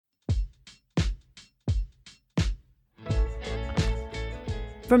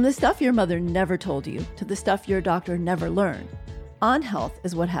From the stuff your mother never told you to the stuff your doctor never learned, On Health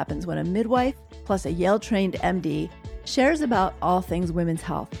is what happens when a midwife plus a Yale-trained MD shares about all things women's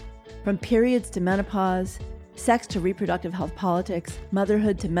health, from periods to menopause, sex to reproductive health politics,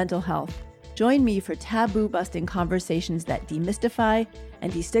 motherhood to mental health. Join me for taboo-busting conversations that demystify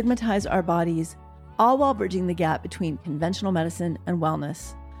and destigmatize our bodies, all while bridging the gap between conventional medicine and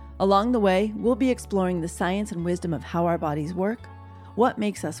wellness. Along the way, we'll be exploring the science and wisdom of how our bodies work, what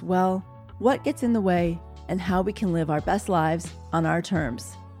makes us well, what gets in the way, and how we can live our best lives on our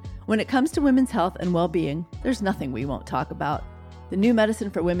terms. When it comes to women's health and well-being, there's nothing we won't talk about. The new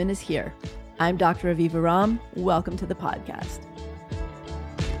medicine for women is here. I'm Dr. Aviva Romm. Welcome to the podcast.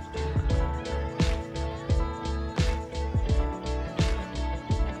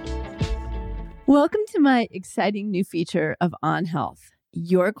 Welcome to my exciting new feature of On Health,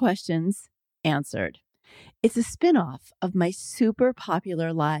 Your Questions Answered. It's a spin-off of my super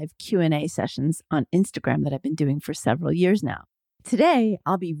popular live Q&A sessions on Instagram that I've been doing for several years now. Today,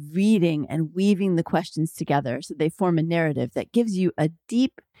 I'll be reading and weaving the questions together so they form a narrative that gives you a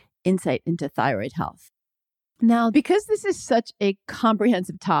deep insight into thyroid health. Now, because this is such a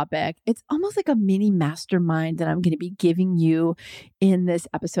comprehensive topic, it's almost like a mini mastermind that I'm going to be giving you in this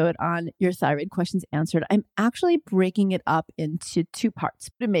episode on Your Thyroid Questions Answered. I'm actually breaking it up into two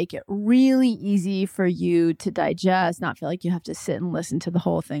parts to make it really easy for you to digest, not feel like you have to sit and listen to the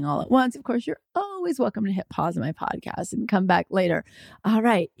whole thing all at once. Of course, you're always welcome to hit pause on my podcast and come back later. All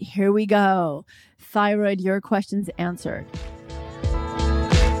right, here we go. Thyroid, Your Questions Answered.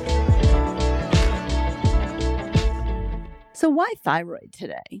 So why thyroid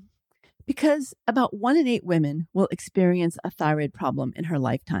today? Because about 1 in 8 women will experience a thyroid problem in her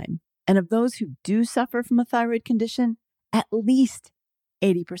lifetime. And of those who do suffer from a thyroid condition, at least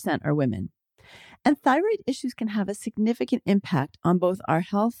 80% are women. And thyroid issues can have a significant impact on both our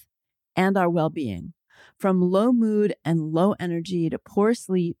health and our well-being, from low mood and low energy to poor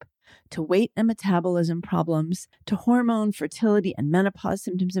sleep, to weight and metabolism problems, to hormone, fertility, and menopause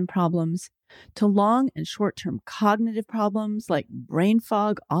symptoms and problems, to long and short-term cognitive problems like brain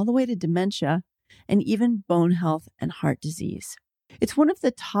fog, all the way to dementia, and even bone health and heart disease. It's one of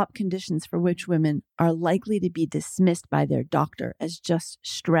the top conditions for which women are likely to be dismissed by their doctor as just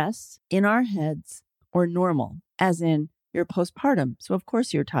stress in our heads or normal, as in you're postpartum, so of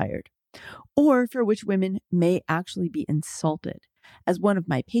course you're tired. Or for which women may actually be insulted, as one of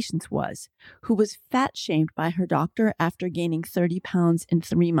my patients was, who was fat shamed by her doctor after gaining 30 pounds in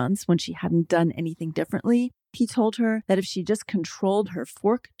 3 months when she hadn't done anything differently. He told her that if she just controlled her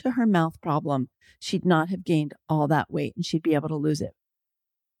fork to her mouth problem, she'd not have gained all that weight and she'd be able to lose it.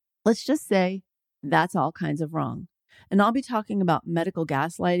 Let's just say that's all kinds of wrong. And I'll be talking about medical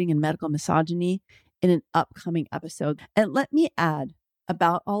gaslighting and medical misogyny in an upcoming episode. And let me add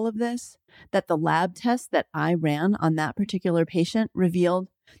about all of this, that the lab test that I ran on that particular patient revealed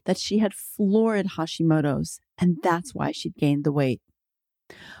that she had florid Hashimoto's, and that's why she'd gained the weight.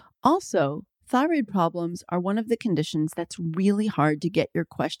 Also, thyroid problems are one of the conditions that's really hard to get your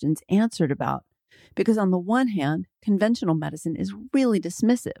questions answered about, because on the one hand, conventional medicine is really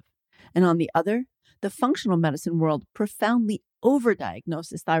dismissive, and on the other, the functional medicine world profoundly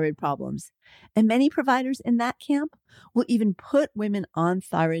overdiagnoses thyroid problems. And many providers in that camp will even put women on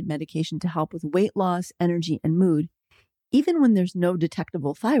thyroid medication to help with weight loss, energy, and mood, even when there's no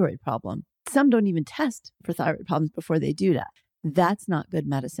detectable thyroid problem. Some don't even test for thyroid problems before they do that. That's not good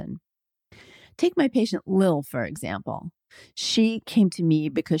medicine. Take my patient Lil, for example. She came to me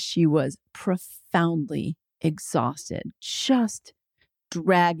because she was profoundly exhausted, just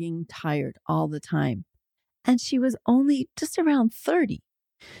dragging tired all the time. And she was only just around 30.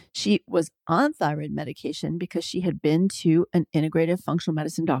 She was on thyroid medication because she had been to an integrative functional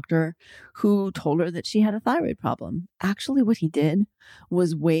medicine doctor who told her that she had a thyroid problem. Actually, what he did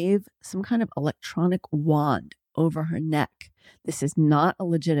was wave some kind of electronic wand over her neck. This is not a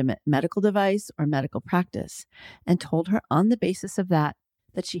legitimate medical device or medical practice, and told her on the basis of that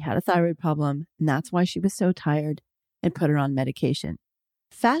she had a thyroid problem, and that's why she was so tired, and put her on medication.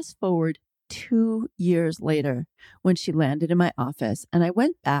 Fast forward 2 years later, when she landed in my office, and I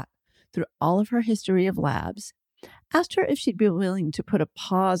went back through all of her history of labs, asked her if she'd be willing to put a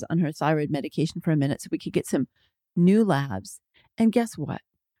pause on her thyroid medication for a minute so we could get some new labs. And guess what?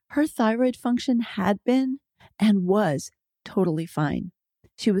 Her thyroid function had been and was totally fine.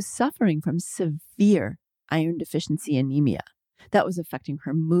 She was suffering from severe iron deficiency anemia that was affecting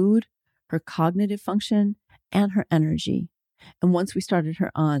her mood, her cognitive function, and her energy. And once we started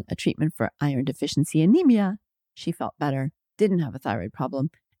her on a treatment for iron deficiency anemia, she felt better, didn't have a thyroid problem,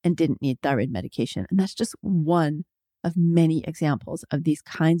 and didn't need thyroid medication. And that's just one of many examples of these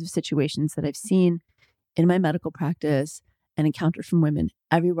kinds of situations that I've seen in my medical practice and encountered from women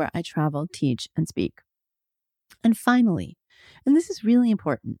everywhere I travel, teach, and speak. And finally, and this is really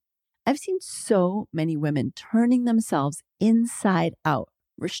important, I've seen so many women turning themselves inside out,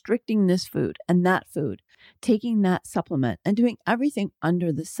 restricting this food and that food, taking that supplement, and doing everything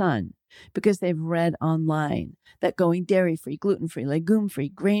under the sun because they've read online that going dairy-free, gluten-free, legume-free,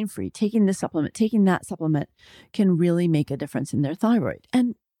 grain-free, taking this supplement, taking that supplement can really make a difference in their thyroid.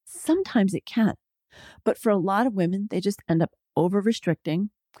 And sometimes it can. But for a lot of women, they just end up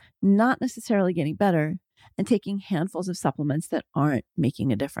over-restricting, not necessarily getting better, and taking handfuls of supplements that aren't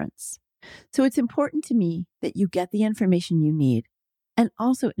making a difference. So it's important to me that you get the information you need and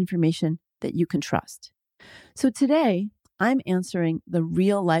also information that you can trust. So today, I'm answering the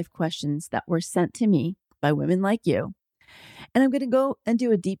real life questions that were sent to me by women like you. And I'm going to go and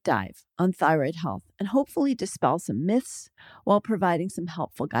do a deep dive on thyroid health and hopefully dispel some myths while providing some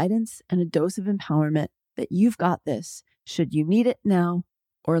helpful guidance and a dose of empowerment that you've got this should you need it now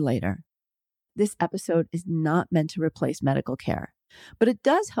or later. This episode is not meant to replace medical care, but it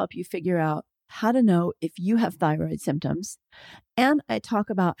does help you figure out how to know if you have thyroid symptoms. And I talk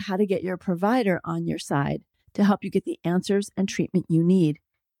about how to get your provider on your side to help you get the answers and treatment you need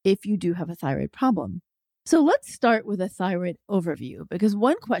if you do have a thyroid problem. So let's start with a thyroid overview, because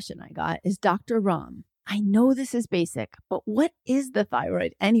one question I got is, Dr. Ram, I know this is basic, but what is the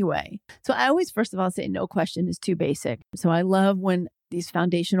thyroid anyway? So I always, first of all, say no question is too basic. So I love when these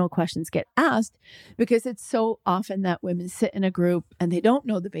foundational questions get asked because it's so often that women sit in a group and they don't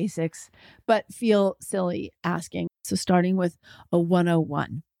know the basics, but feel silly asking. So starting with a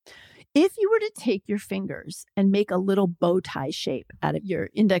 101. If you were to take your fingers and make a little bow tie shape out of your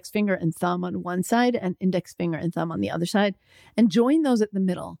index finger and thumb on one side and index finger and thumb on the other side, and join those at the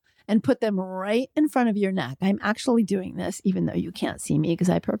middle and put them right in front of your neck. I'm actually doing this even though you can't see me because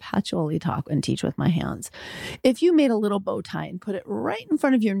I perpetually talk and teach with my hands. If you made a little bow tie and put it right in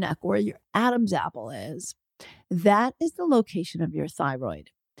front of your neck where your Adam's apple is, that is the location of your thyroid.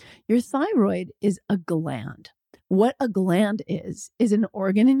 Your thyroid is a gland. What a gland is an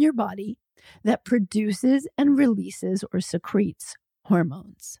organ in your body that produces and releases or secretes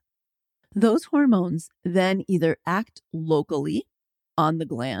hormones. Those hormones then either act locally on the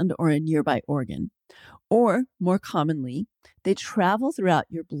gland or a nearby organ, or more commonly, they travel throughout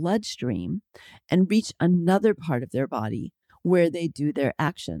your bloodstream and reach another part of their body where they do their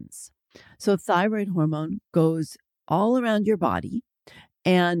actions. So thyroid hormone goes all around your body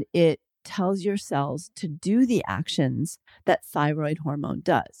and it tells your cells to do the actions that thyroid hormone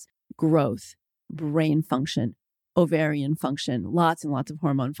does. Growth, brain function, ovarian function, lots and lots of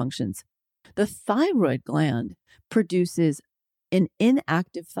hormone functions. The thyroid gland produces an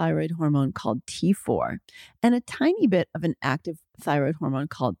inactive thyroid hormone called T4 and a tiny bit of an active thyroid hormone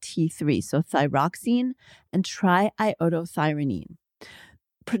called T3, so thyroxine and triiodothyronine.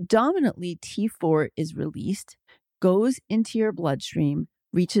 Predominantly T4 is released, goes into your bloodstream,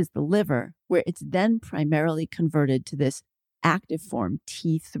 reaches the liver, where it's then primarily converted to this active form,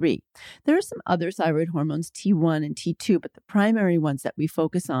 T3. There are some other thyroid hormones, T1 and T2, but the primary ones that we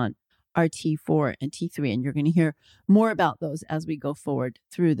focus on are T4 and T3, and you're going to hear more about those as we go forward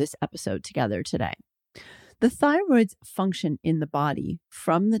through this episode together today. The thyroid's function in the body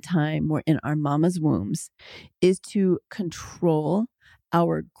from the time we're in our mama's wombs is to control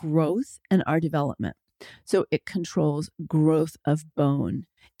our growth and our development. So it controls growth of bone,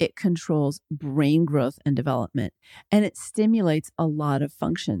 it controls brain growth and development, and it stimulates a lot of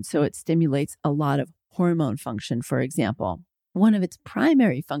function. So it stimulates a lot of hormone function, for example. One of its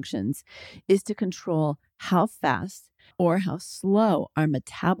primary functions is to control how fast or how slow our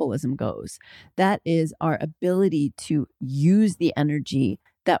metabolism goes. That is our ability to use the energy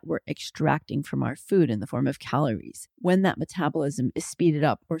that we're extracting from our food in the form of calories. When that metabolism is speeded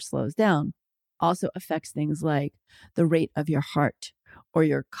up or slows down, also affects things like the rate of your heart or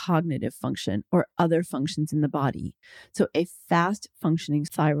your cognitive function or other functions in the body. So a fast functioning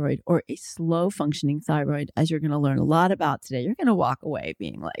thyroid or a slow functioning thyroid, as you're going to learn a lot about today, you're going to walk away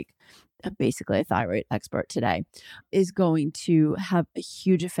being like basically a thyroid expert today, is going to have a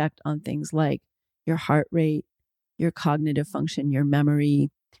huge effect on things like your heart rate, your cognitive function, your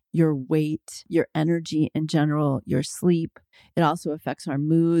memory, your weight, your energy in general, your sleep. It also affects our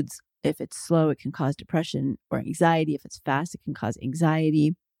moods. If it's slow, it can cause depression or anxiety. If it's fast, it can cause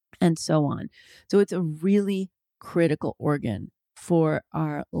anxiety, and so on. So it's a really critical organ for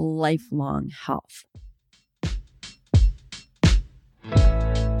our lifelong health.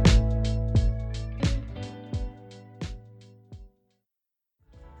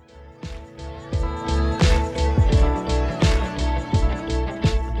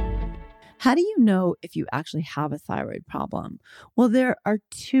 How do you know if you actually have a thyroid problem? Well, there are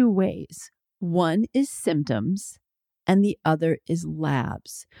two ways. One is symptoms, and the other is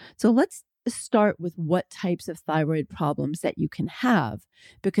labs. So let's start with what types of thyroid problems that you can have,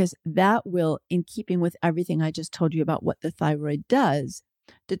 because that will, in keeping with everything I just told you about what the thyroid does,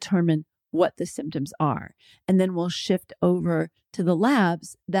 determine what the symptoms are. And then we'll shift over to the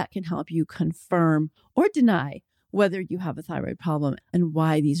labs that can help you confirm or deny whether you have a thyroid problem and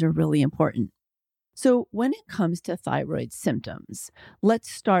why these are really important. So when it comes to thyroid symptoms, let's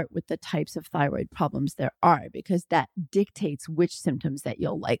start with the types of thyroid problems there are, because that dictates which symptoms that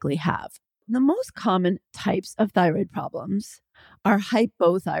you'll likely have. The most common types of thyroid problems are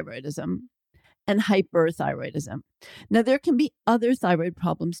hypothyroidism and hyperthyroidism. Now, there can be other thyroid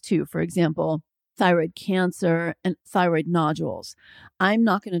problems too. For example, thyroid cancer and thyroid nodules. I'm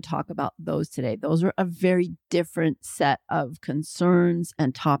not going to talk about those today. Those are a very different set of concerns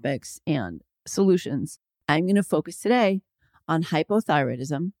and topics and solutions. I'm going to focus today on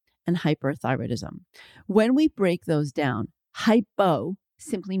hypothyroidism and hyperthyroidism. When we break those down, hypo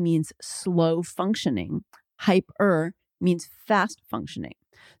simply means slow functioning. Hyper means fast functioning.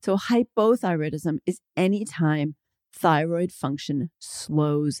 So hypothyroidism is anytime thyroid function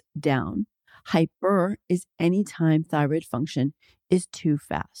slows down. Hyper is anytime thyroid function is too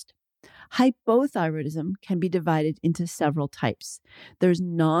fast. Hypothyroidism can be divided into several types. There's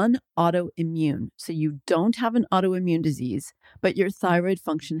non-autoimmune, so you don't have an autoimmune disease, but your thyroid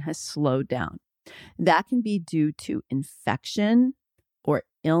function has slowed down. That can be due to infection or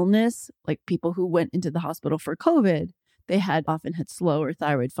illness, like people who went into the hospital for COVID. They often had slower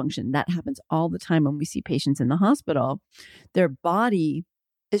thyroid function. That happens all the time when we see patients in the hospital. Their body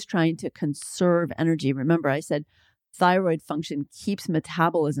is trying to conserve energy. Remember, I said thyroid function keeps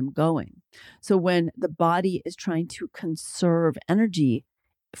metabolism going. So when the body is trying to conserve energy,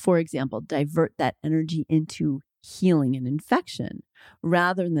 for example, divert that energy into healing an infection,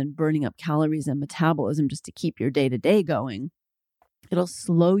 rather than burning up calories and metabolism just to keep your day-to-day going, it'll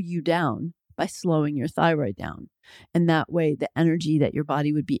slow you down by slowing your thyroid down. And that way, the energy that your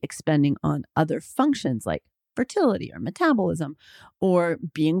body would be expending on other functions like fertility or metabolism or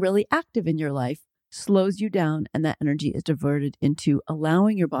being really active in your life slows you down, and that energy is diverted into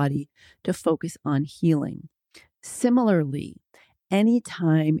allowing your body to focus on healing. Similarly,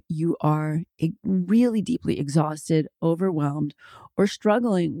 anytime you are really deeply exhausted, overwhelmed, or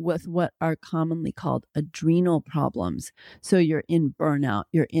struggling with what are commonly called adrenal problems, so you're in burnout,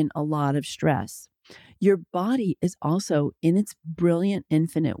 you're in a lot of stress, your body is also, in its brilliant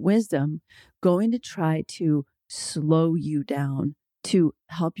infinite wisdom, going to try to slow you down to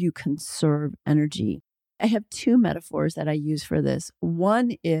help you conserve energy. I have two metaphors that I use for this.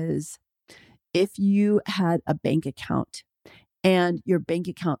 One is if you had a bank account and your bank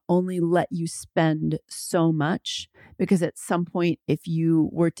account only let you spend so much, because at some point, if you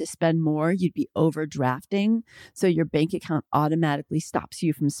were to spend more, you'd be overdrafting. So your bank account automatically stops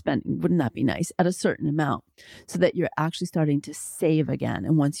you from spending. Wouldn't that be nice? At a certain amount, so that you're actually starting to save again.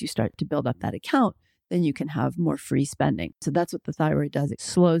 And once you start to build up that account, then you can have more free spending. So that's what the thyroid does. It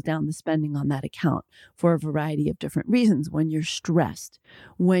slows down the spending on that account for a variety of different reasons. When you're stressed,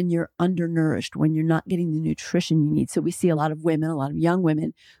 when you're undernourished, when you're not getting the nutrition you need. So we see a lot of women, a lot of young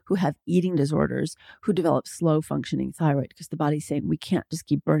women who have eating disorders who develop slow functioning thyroid because the body's saying, we can't just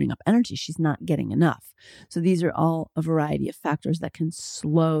keep burning up energy. She's not getting enough. So these are all a variety of factors that can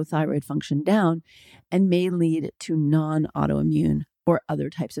slow thyroid function down and may lead to non-autoimmune or other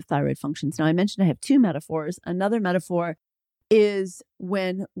types of thyroid functions. Now, I mentioned I have two metaphors. Another metaphor is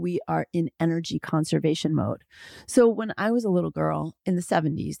when we are in energy conservation mode. So when I was a little girl in the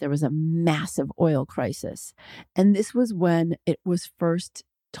 70s, there was a massive oil crisis. And this was when it was first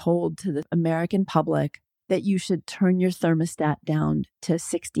told to the American public that you should turn your thermostat down to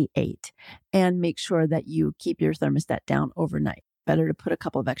 68 and make sure that you keep your thermostat down overnight. Better to put a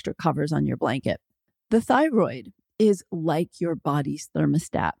couple of extra covers on your blanket. The thyroid is like your body's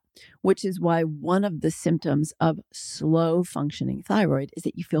thermostat, which is why one of the symptoms of slow functioning thyroid is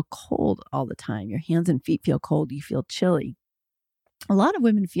that you feel cold all the time. Your hands and feet feel cold. You feel chilly. A lot of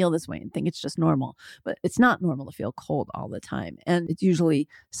women feel this way and think it's just normal, but it's not normal to feel cold all the time. And it's usually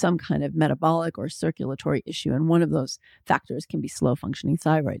some kind of metabolic or circulatory issue. And one of those factors can be slow functioning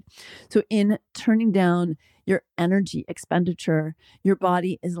thyroid. So in turning down your energy expenditure, your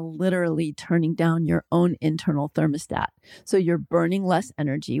body is literally turning down your own internal thermostat. So you're burning less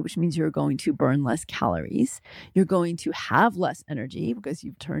energy, which means you're going to burn less calories. You're going to have less energy because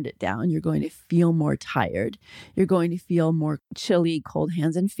you've turned it down. You're going to feel more tired. You're going to feel more chilly, cold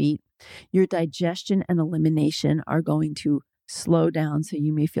hands and feet. Your digestion and elimination are going to slow down, so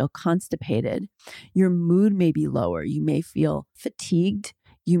you may feel constipated. Your mood may be lower. You may feel fatigued.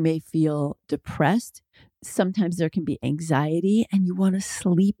 You may feel depressed. Sometimes there can be anxiety, and you want to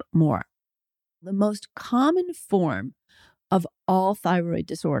sleep more. The most common form of all thyroid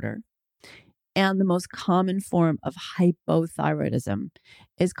disorder and the most common form of hypothyroidism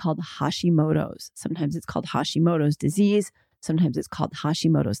is called Hashimoto's. Sometimes it's called Hashimoto's disease. Sometimes it's called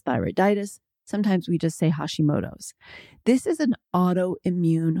Hashimoto's thyroiditis. Sometimes we just say Hashimoto's. This is an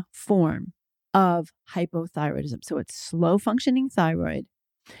autoimmune form of hypothyroidism. So it's slow functioning thyroid,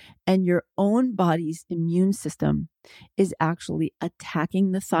 and your own body's immune system is actually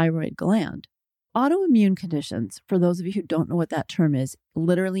attacking the thyroid gland. Autoimmune conditions, for those of you who don't know what that term is,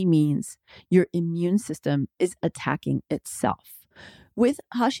 literally means your immune system is attacking itself. With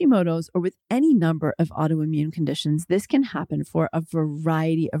Hashimoto's or with any number of autoimmune conditions, this can happen for a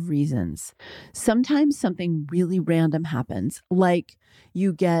variety of reasons. Sometimes something really random happens, like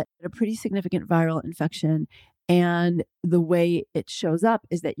you get a pretty significant viral infection, and the way it shows up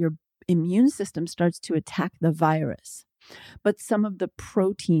is that your immune system starts to attack the virus. But some of the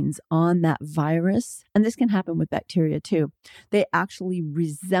proteins on that virus, and this can happen with bacteria too, they actually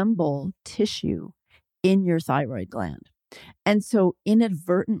resemble tissue in your thyroid gland. And so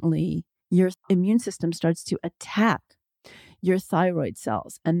inadvertently, your immune system starts to attack your thyroid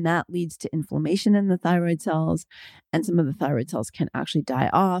cells, and that leads to inflammation in the thyroid cells. And some of the thyroid cells can actually die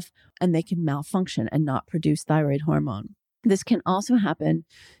off, and they can malfunction and not produce thyroid hormone. This can also happen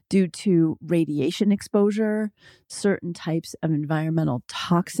due to radiation exposure, certain types of environmental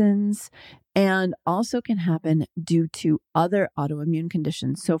toxins, and also can happen due to other autoimmune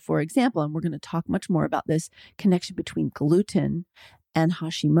conditions. So, for example, and we're going to talk much more about this connection between gluten and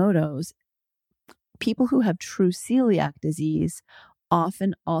Hashimoto's, people who have true celiac disease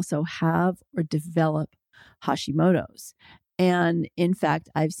often also have or develop Hashimoto's. And in fact,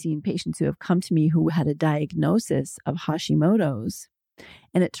 I've seen patients who have come to me who had a diagnosis of Hashimoto's,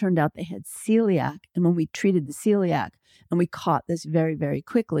 and it turned out they had celiac. And when we treated the celiac and we caught this very, very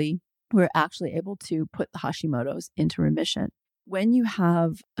quickly, we're actually able to put the Hashimoto's into remission. When you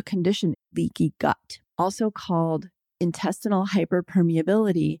have a condition, leaky gut, also called intestinal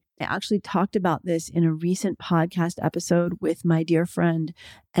hyperpermeability, I actually talked about this in a recent podcast episode with my dear friend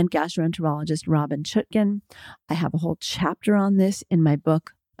and gastroenterologist, Robin Chutkin. I have a whole chapter on this in my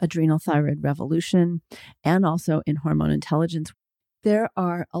book, Adrenal Thyroid Revolution, and also in Hormone Intelligence. There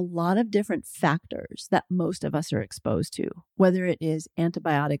are a lot of different factors that most of us are exposed to, whether it is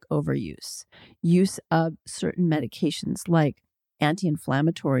antibiotic overuse, use of certain medications like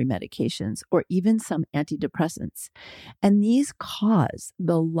anti-inflammatory medications, or even some antidepressants. And these cause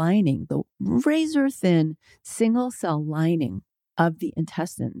the lining, the razor thin single cell lining of the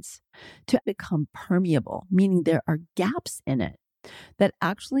intestines to become permeable, meaning there are gaps in it that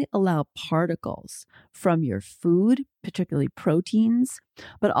actually allow particles from your food, particularly proteins,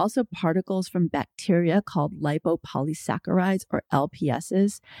 but also particles from bacteria called lipopolysaccharides or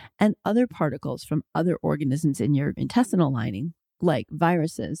LPSs, and other particles from other organisms in your intestinal lining, like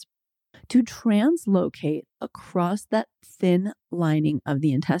viruses, to translocate across that thin lining of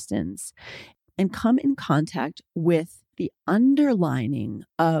the intestines and come in contact with the underlining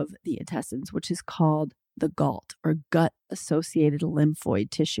of the intestines, which is called the GALT, or gut-associated lymphoid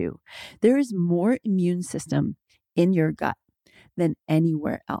tissue. There is more immune system in your gut than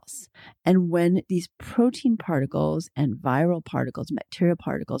anywhere else. And when these protein particles and viral particles, bacterial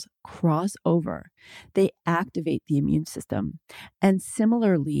particles cross over, they activate the immune system. And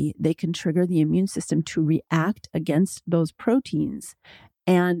similarly, they can trigger the immune system to react against those proteins,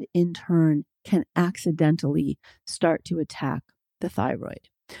 and in turn can accidentally start to attack the thyroid.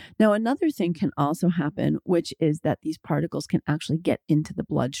 Now, another thing can also happen, which is that these particles can actually get into the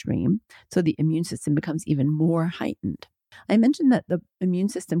bloodstream, so the immune system becomes even more heightened. I mentioned that the immune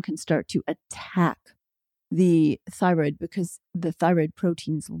system can start to attack the thyroid because the thyroid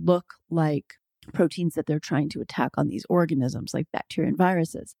proteins look like proteins that they're trying to attack on these organisms like bacteria and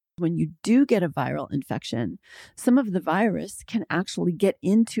viruses. When you do get a viral infection, some of the virus can actually get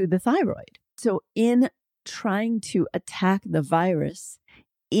into the thyroid. So in trying to attack the virus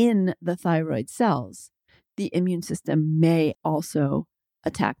in the thyroid cells, the immune system may also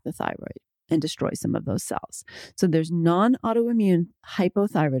attack the thyroid and destroy some of those cells. So there's non-autoimmune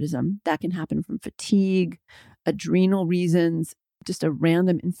hypothyroidism that can happen from fatigue, adrenal reasons, just a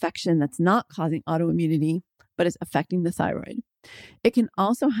random infection that's not causing autoimmunity, but is affecting the thyroid. It can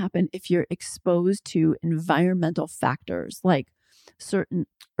also happen if you're exposed to environmental factors like certain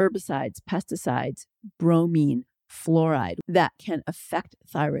herbicides, pesticides, bromine, fluoride that can affect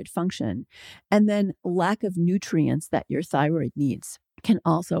thyroid function. And then lack of nutrients that your thyroid needs can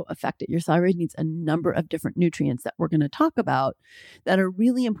also affect it. Your thyroid needs a number of different nutrients that we're going to talk about that are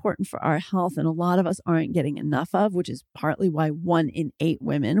really important for our health. And a lot of us aren't getting enough of, which is partly why 1 in 8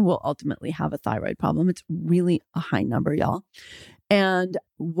 women will ultimately have a thyroid problem. It's really a high number, y'all. And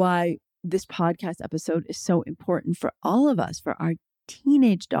why this podcast episode is so important for all of us, for our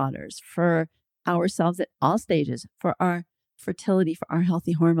teenage daughters, for ourselves at all stages, for our fertility, for our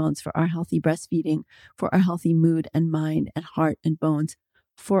healthy hormones, for our healthy breastfeeding, for our healthy mood and mind and heart and bones,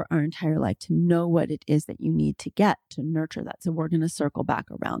 for our entire life, to know what it is that you need to get to nurture that. So we're going to circle back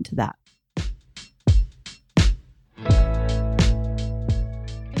around to that.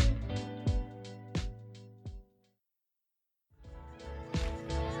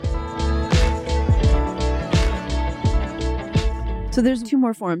 So there's 2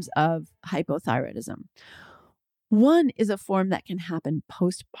 more forms of hypothyroidism. One is a form that can happen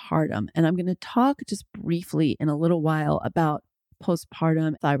postpartum. And I'm going to talk just briefly in a little while about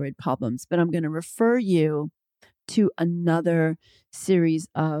postpartum thyroid problems, but I'm going to refer you to another series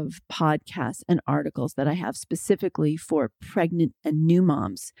of podcasts and articles that I have specifically for pregnant and new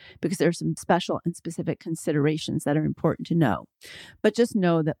moms, because there are some special and specific considerations that are important to know. But just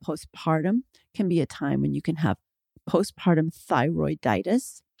know that postpartum can be a time when you can have postpartum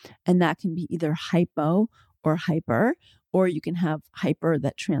thyroiditis, and that can be either hypo or hyper, or you can have hyper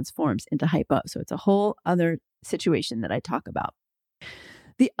that transforms into hypo. So it's a whole other situation that I talk about.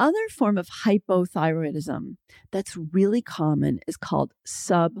 The other form of hypothyroidism that's really common is called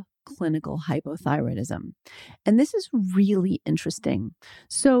subclinical hypothyroidism. And this is really interesting.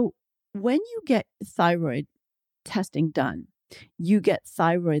 So when you get thyroid testing done, you get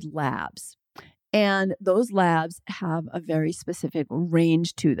thyroid labs. And those labs have a very specific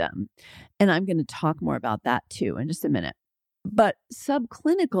range to them. And I'm going to talk more about that too in just a minute. But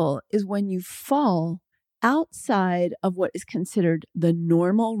subclinical is when you fall outside of what is considered the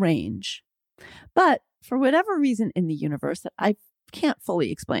normal range. But for whatever reason in the universe that I can't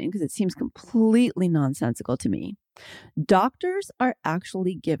fully explain because it seems completely nonsensical to me, doctors are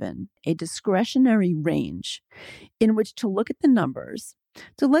actually given a discretionary range in which to look at the numbers.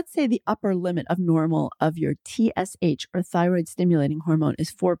 So let's say the upper limit of normal of your TSH or thyroid stimulating hormone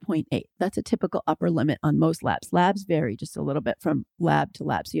is 4.8. That's a typical upper limit on most labs. Labs vary just a little bit from lab to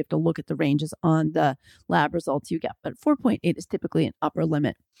lab. So you have to look at the ranges on the lab results you get. But 4.8 is typically an upper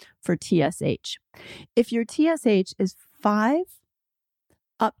limit for TSH. If your TSH is 5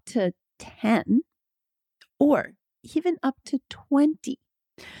 up to 10 or even up to 20,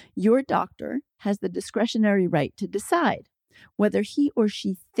 your doctor has the discretionary right to decide whether he or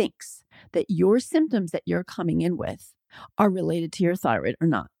she thinks that your symptoms that you're coming in with are related to your thyroid or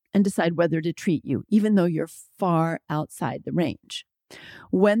not, and decide whether to treat you, even though you're far outside the range.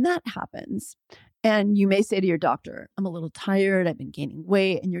 When that happens, and you may say to your doctor, I'm a little tired, I've been gaining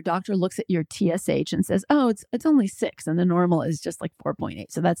weight, and your doctor looks at your TSH and says, oh, it's only 6, and the normal is just like 4.8,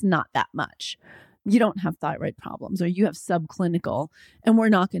 so that's not that much. You don't have thyroid problems, or you have subclinical, and we're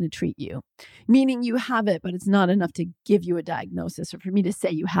not going to treat you. Meaning you have it, but it's not enough to give you a diagnosis or for me to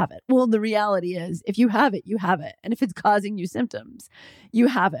say you have it. Well, the reality is if you have it, you have it. And if it's causing you symptoms, you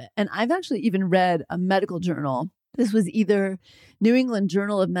have it. And I've actually even read a medical journal. This was either New England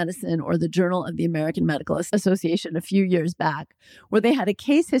Journal of Medicine or the Journal of the American Medical Association a few years back, where they had a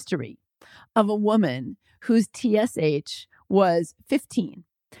case history of a woman whose TSH was 15.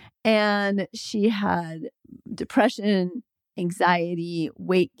 And she had depression, anxiety,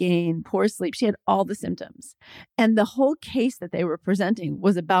 weight gain, poor sleep. She had all the symptoms. And the whole case that they were presenting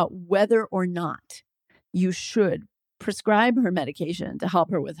was about whether or not you should prescribe her medication to help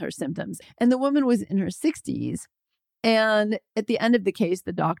her with her symptoms. And the woman was in her 60s. And at the end of the case,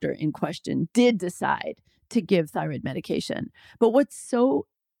 the doctor in question did decide to give thyroid medication. But what's so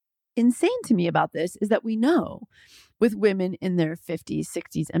insane to me about this is that we know with women in their 50s,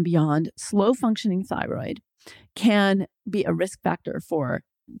 60s, and beyond, slow functioning thyroid can be a risk factor for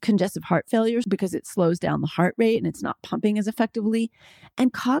congestive heart failure because it slows down the heart rate and it's not pumping as effectively,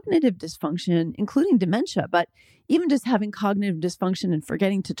 and cognitive dysfunction, including dementia. But even just having cognitive dysfunction and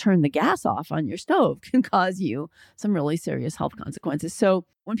forgetting to turn the gas off on your stove can cause you some really serious health consequences. So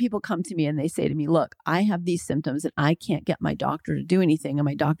when people come to me and they say to me, look, I have these symptoms and I can't get my doctor to do anything, and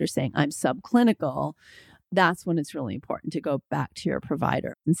my doctor's saying I'm subclinical, that's when it's really important to go back to your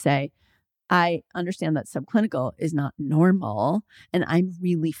provider and say, I understand that subclinical is not normal and I'm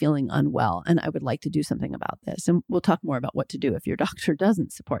really feeling unwell and I would like to do something about this. And we'll talk more about what to do if your doctor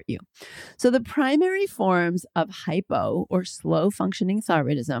doesn't support you. So the primary forms of hypo or slow functioning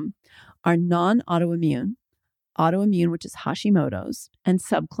thyroidism are non-autoimmune, autoimmune, which is Hashimoto's, and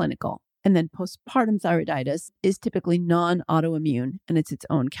subclinical. And then postpartum thyroiditis is typically non-autoimmune, and it's its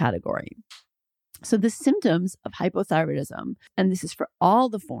own category. So the symptoms of hypothyroidism, and this is for all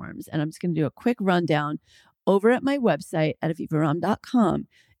the forms, and I'm just going to do a quick rundown over at my website at avivaromm.com.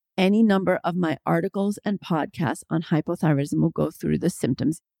 Any number of my articles and podcasts on hypothyroidism will go through the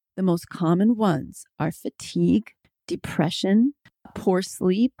symptoms. The most common ones are fatigue, depression, poor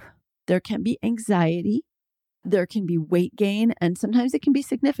sleep. There can be anxiety. There can be weight gain, and sometimes it can be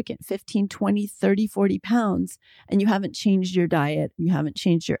significant, 15, 20, 30, 40 pounds, and you haven't changed your diet, you haven't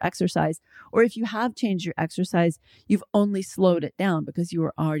changed your exercise, or if you have changed your exercise, you've only slowed it down because you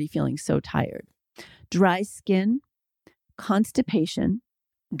were already feeling so tired. Dry skin, constipation,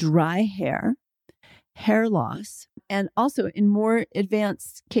 dry hair, hair loss, and also in more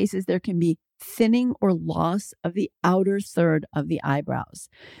advanced cases, there can be thinning or loss of the outer third of the eyebrows.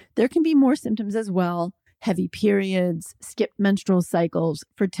 There can be more symptoms as well. Heavy periods, skipped menstrual cycles,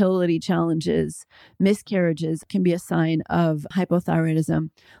 fertility challenges, miscarriages can be a sign of hypothyroidism,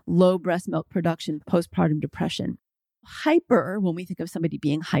 low breast milk production, postpartum depression. Hyper, when we think of somebody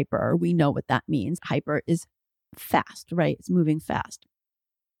being hyper, we know what that means. Hyper is fast, right? It's moving fast.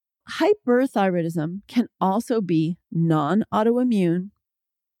 Hyperthyroidism can also be non-autoimmune,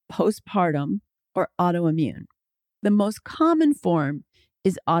 postpartum, or autoimmune. The most common form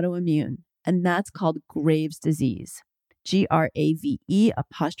is autoimmune, and that's called Graves' disease. Grave',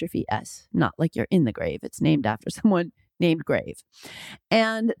 not like you're in the grave. It's named after someone named Grave.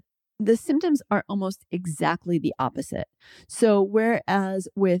 And the symptoms are almost exactly the opposite. So whereas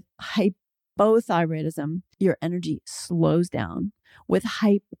with hypothyroidism, your energy slows down. With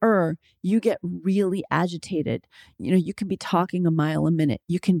hyper, you get really agitated. You can be talking a mile a minute.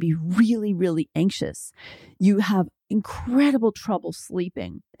 You can be really, really anxious. You have incredible trouble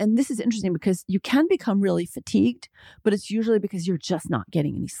sleeping. And this is interesting because you can become really fatigued, but it's usually because you're just not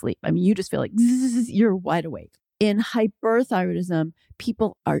getting any sleep. I mean, you just feel like you're wide awake. In hyperthyroidism,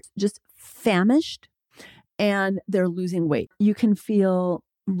 people are just famished and they're losing weight. You can feel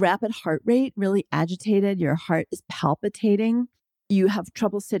rapid heart rate, really agitated. Your heart is palpitating. You have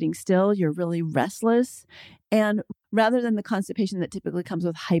trouble sitting still. You're really restless. And rather than the constipation that typically comes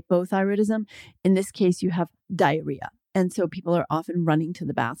with hypothyroidism, in this case, you have diarrhea. And so people are often running to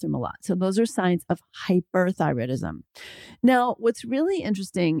the bathroom a lot. So those are signs of hyperthyroidism. Now, what's really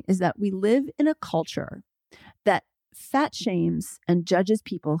interesting is that we live in a culture that fat shames and judges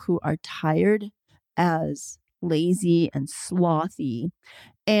people who are tired as lazy and slothy.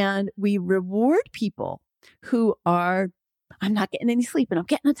 And we reward people who are, I'm not getting any sleep and I'm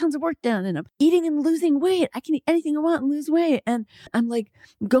getting tons of work done and I'm eating and losing weight. I can eat anything I want and lose weight. And I'm like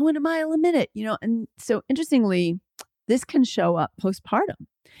going a mile a minute, And so interestingly, this can show up postpartum.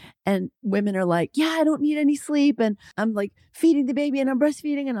 And women are like, yeah, I don't need any sleep. And I'm like feeding the baby and I'm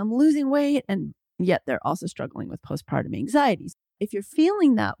breastfeeding and I'm losing weight. And yet they're also struggling with postpartum anxieties. If you're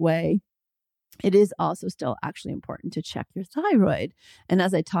feeling that way, it is also still actually important to check your thyroid. And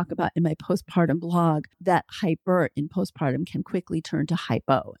as I talk about in my postpartum blog, that hyper in postpartum can quickly turn to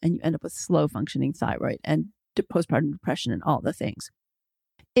hypo, and you end up with slow functioning thyroid and postpartum depression and all the things.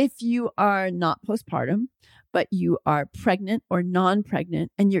 If you are not postpartum, but you are pregnant or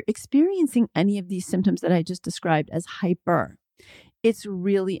non-pregnant, and you're experiencing any of these symptoms that I just described as hyper, it's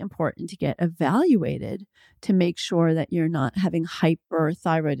really important to get evaluated to make sure that you're not having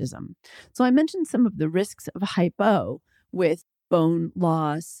hyperthyroidism. So I mentioned some of the risks of hypo with bone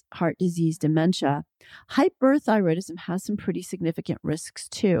loss, heart disease, dementia. Hyperthyroidism has some pretty significant risks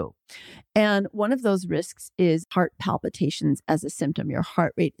too. And one of those risks is heart palpitations as a symptom. Your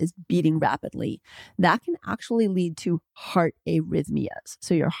heart rate is beating rapidly. That can actually lead to heart arrhythmias.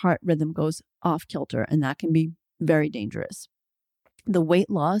 So your heart rhythm goes off kilter, and that can be very dangerous. The weight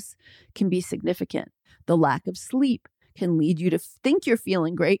loss can be significant. The lack of sleep can lead you to think you're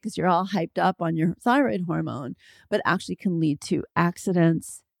feeling great because you're all hyped up on your thyroid hormone, but actually can lead to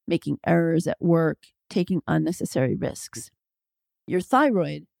accidents, making errors at work, taking unnecessary risks. Your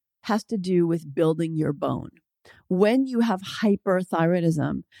thyroid has to do with building your bone. When you have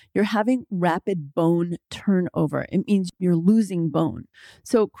hyperthyroidism, you're having rapid bone turnover. It means you're losing bone.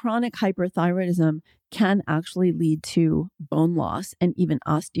 So chronic hyperthyroidism can actually lead to bone loss and even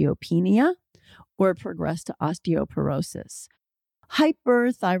osteopenia or progress to osteoporosis.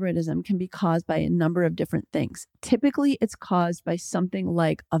 Hyperthyroidism can be caused by a number of different things. Typically, it's caused by something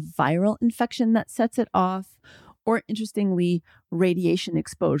like a viral infection that sets it off. Or interestingly, radiation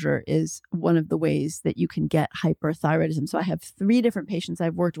exposure is one of the ways that you can get hyperthyroidism. So I have 3 different patients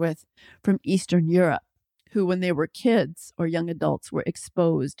I've worked with from Eastern Europe who, when they were kids or young adults, were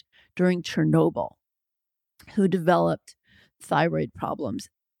exposed during Chernobyl. who developed thyroid problems,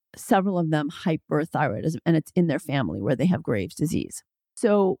 several of them hyperthyroidism, and it's in their family where they have Graves' disease.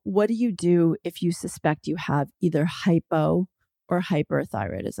 So what do you do if you suspect you have either hypo or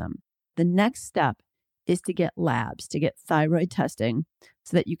hyperthyroidism? The next step is to get labs, to get thyroid testing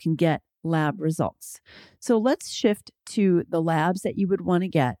so that you can get lab results. So let's shift to the labs that you would want to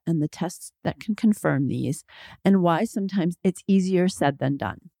get and the tests that can confirm these and why sometimes it's easier said than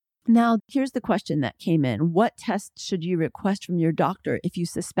done. Now, here's the question that came in. What tests should you request from your doctor if you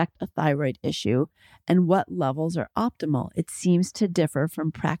suspect a thyroid issue, and what levels are optimal? It seems to differ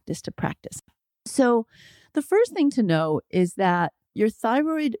from practice to practice. So the first thing to know is that your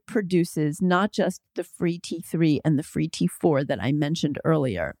thyroid produces not just the free T3 and the free T4 that I mentioned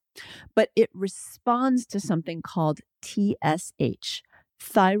earlier, but it responds to something called TSH,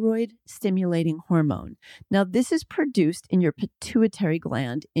 thyroid stimulating hormone. Now, this is produced in your pituitary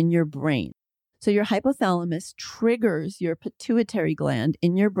gland in your brain. So your hypothalamus triggers your pituitary gland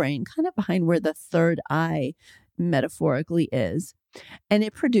in your brain, kind of behind where the third eye metaphorically is. And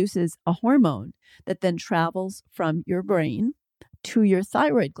it produces a hormone that then travels from your brain to your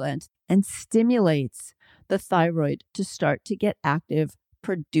thyroid gland and stimulates the thyroid to start to get active,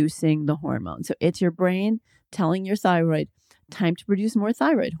 producing the hormone. So it's your brain telling your thyroid, time to produce more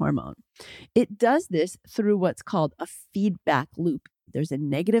thyroid hormone. It does this through what's called a feedback loop. There's a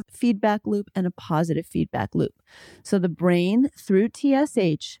negative feedback loop and a positive feedback loop. So the brain, through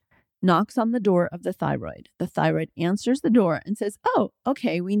TSH, knocks on the door of the thyroid. The thyroid answers the door and says, oh,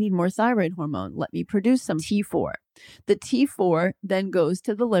 okay, we need more thyroid hormone. Let me produce some T4. The T4 then goes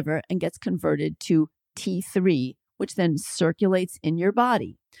to the liver and gets converted to T3, which then circulates in your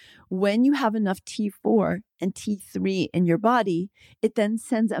body. When you have enough T4 and T3 in your body, it then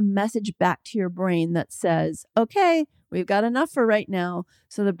sends a message back to your brain that says, okay, we've got enough for right now.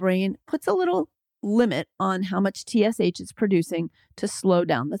 So the brain puts a little limit on how much TSH it's producing to slow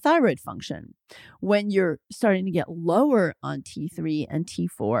down the thyroid function. When you're starting to get lower on T3 and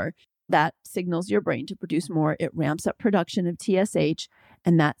T4, that signals your brain to produce more. It ramps up production of TSH,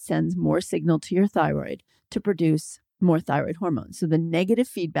 and that sends more signal to your thyroid to produce more thyroid hormone. So the negative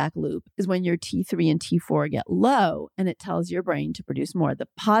feedback loop is when your T3 and T4 get low and it tells your brain to produce more. The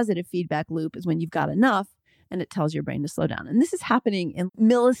positive feedback loop is when you've got enough and it tells your brain to slow down. And this is happening in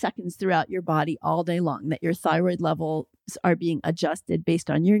milliseconds throughout your body all day long, that your thyroid levels are being adjusted based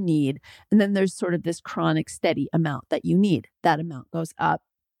on your need. And then there's sort of this chronic steady amount that you need. That amount goes up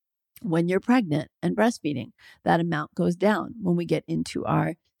when you're pregnant and breastfeeding. That amount goes down when we get into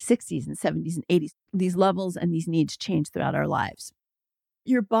our 60s and 70s and 80s. These levels and these needs change throughout our lives.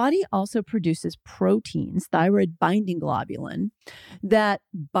 Your body also produces proteins, thyroid binding globulin, that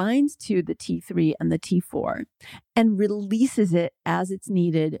binds to the T3 and the T4 and releases it as it's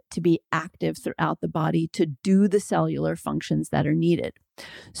needed to be active throughout the body to do the cellular functions that are needed.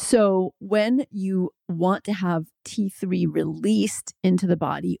 So when you want to have T3 released into the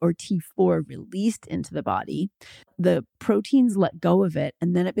body or T4 released into the body, the proteins let go of it,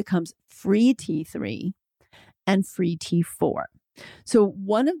 and then it becomes free T3 and free T4. So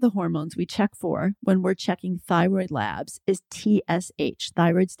one of the hormones we check for when we're checking thyroid labs is TSH,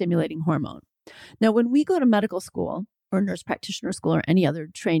 thyroid stimulating hormone. Now, when we go to medical school or nurse practitioner school or any other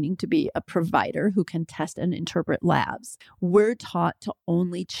training to be a provider who can test and interpret labs, we're taught to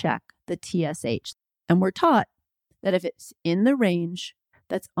only check the TSH. And we're taught that if it's in the range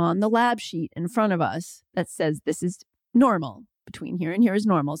that's on the lab sheet in front of us that says this is normal, between here and here is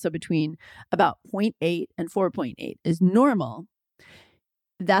normal, so between about 0.8 and 4.8 is normal,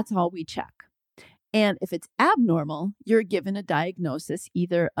 that's all we check. And if it's abnormal, you're given a diagnosis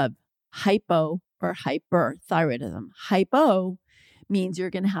either of hypo or hyperthyroidism. Hypo means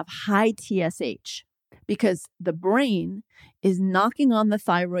you're going to have high TSH because the brain is knocking on the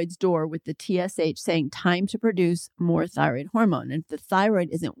thyroid's door with the TSH saying time to produce more thyroid hormone. And if the thyroid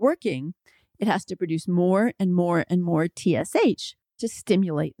isn't working, it has to produce more and more and more TSH to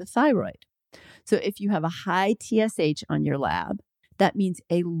stimulate the thyroid. So if you have a high TSH on your lab, that means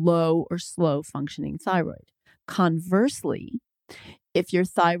a low or slow functioning thyroid. Conversely, if your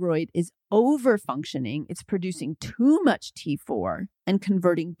thyroid is over functioning, it's producing too much T4 and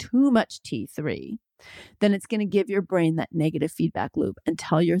converting too much T3, then it's going to give your brain that negative feedback loop and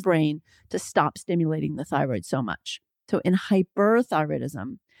tell your brain to stop stimulating the thyroid so much. So in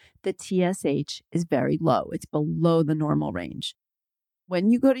hyperthyroidism, the TSH is very low. It's below the normal range.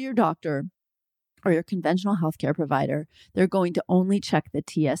 When you go to your doctor or your conventional healthcare provider, they're going to only check the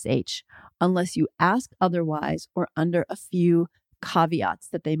TSH unless you ask otherwise or under a few caveats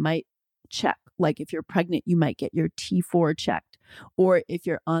that they might check. Like if you're pregnant, you might get your T4 checked, Or if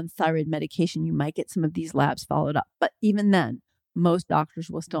you're on thyroid medication, you might get some of these labs followed up. But even then, most doctors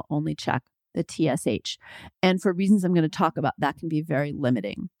will still only check the TSH. And for reasons I'm going to talk about, that can be very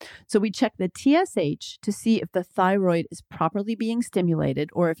limiting. So we check the TSH to see if the thyroid is properly being stimulated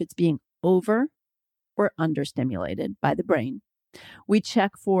or if it's being over or understimulated by the brain. We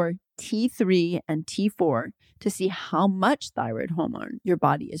check for T3 and T4 to see how much thyroid hormone your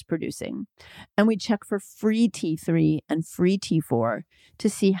body is producing. And we check for free T3 and free T4 to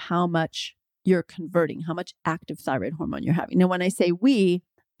see how much you're converting, how much active thyroid hormone you're having. Now, when I say we,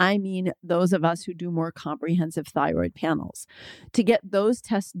 I mean those of us who do more comprehensive thyroid panels. To get those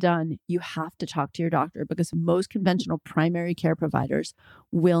tests done, you have to talk to your doctor because most conventional primary care providers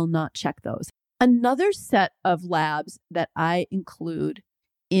will not check those. Another set of labs that I include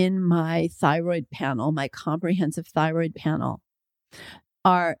in my thyroid panel, my comprehensive thyroid panel,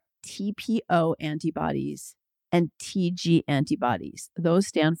 are TPO antibodies and TG antibodies. Those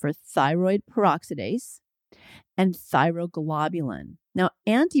stand for thyroid peroxidase and thyroglobulin. Now,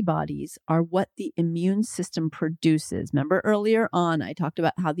 antibodies are what the immune system produces. Remember earlier on, I talked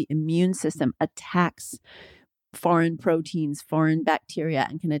about how the immune system attacks foreign proteins, foreign bacteria,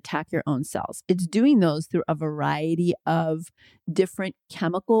 and can attack your own cells. It's doing those through a variety of different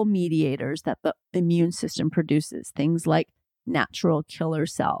chemical mediators that the immune system produces, things like natural killer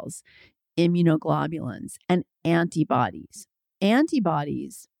cells, immunoglobulins, and antibodies.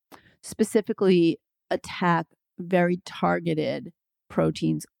 Antibodies specifically attack very targeted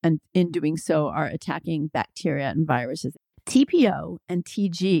proteins, and in doing so are attacking bacteria and viruses. TPO and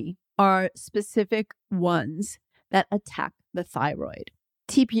TG are specific ones that attack the thyroid.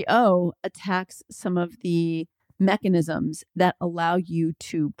 TPO attacks some of the mechanisms that allow you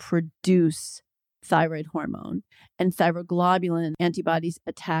to produce thyroid hormone, and thyroglobulin antibodies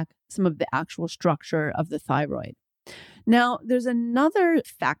attack some of the actual structure of the thyroid. Now, there's another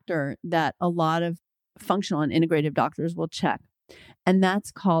factor that a lot of functional and integrative doctors will check, and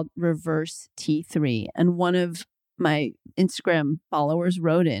that's called reverse T3. And one of my Instagram followers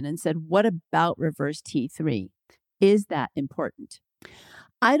wrote in and said, what about reverse T3? Is that important?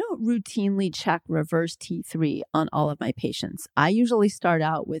 I don't routinely check reverse T3 on all of my patients. I usually start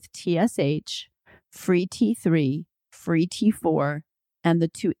out with TSH, free T3, free T4, and the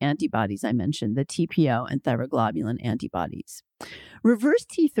two antibodies I mentioned, the TPO and thyroglobulin antibodies. Reverse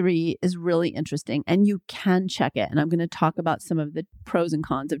T3 is really interesting, and you can check it. And I'm going to talk about some of the pros and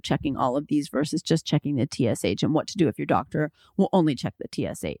cons of checking all of these versus just checking the TSH and what to do if your doctor will only check the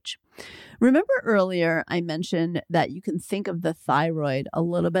TSH. Remember earlier, I mentioned that you can think of the thyroid a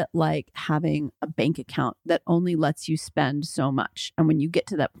little bit like having a bank account that only lets you spend so much. And when you get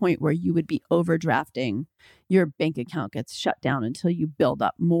to that point where you would be overdrafting, your bank account gets shut down until you build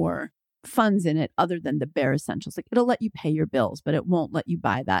up more funds in it other than the bare essentials. Like it'll let you pay your bills, but it won't let you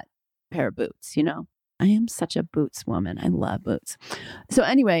buy that pair of boots, you know? I am such a boots woman. I love boots. So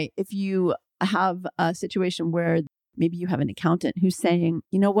anyway, if you have a situation where maybe you have an accountant who's saying,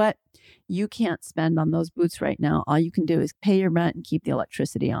 you know what, you can't spend on those boots right now. All you can do is pay your rent and keep the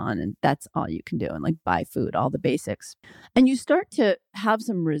electricity on. And that's all you can do. And like buy food, all the basics. And you start to have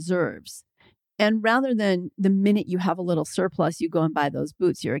some reserves. And rather than the minute you have a little surplus, you go and buy those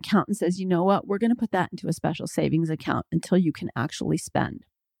boots, your accountant says, you know what, we're going to put that into a special savings account until you can actually spend.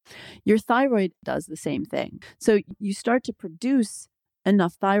 Your thyroid does the same thing. So you start to produce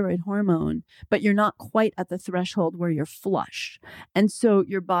enough thyroid hormone, but you're not quite at the threshold where you're flush. And so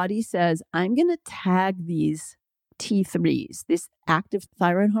your body says, I'm going to tag these T3s, this active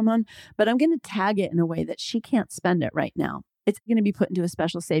thyroid hormone, but I'm going to tag it in a way that she can't spend it right now. It's going to be put into a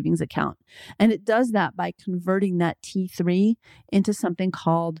special savings account. And it does that by converting that T3 into something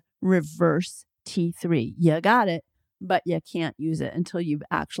called reverse T3. You got it, but you can't use it until you've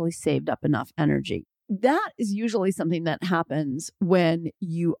actually saved up enough energy. That is usually something that happens when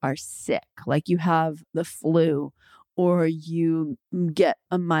you are sick, like you have the flu, or you get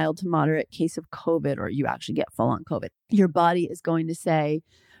a mild to moderate case of COVID, or you actually get full on COVID. Your body is going to say,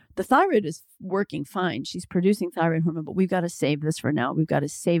 the thyroid is working fine. She's producing thyroid hormone, but we've got to save this for now. We've got to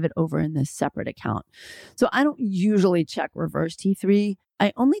save it over in this separate account. So I don't usually check reverse T3.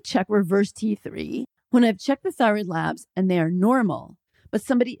 I only check reverse T3 when I've checked the thyroid labs and they are normal, but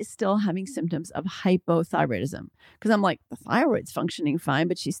somebody is still having symptoms of hypothyroidism. Because I'm like, the thyroid's functioning fine,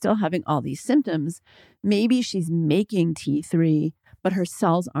 but she's still having all these symptoms. Maybe she's making T3, but her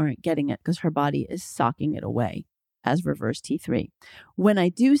cells aren't getting it because her body is socking it away as reverse T3. When I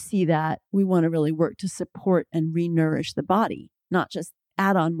do see that, we want to really work to support and re-nourish the body, not just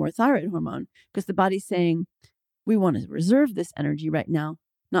add on more thyroid hormone, because the body's saying, we want to reserve this energy right now,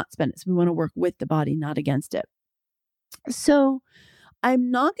 not spend it. So we want to work with the body, not against it. So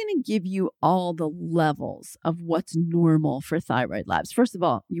I'm not going to give you all the levels of what's normal for thyroid labs. First of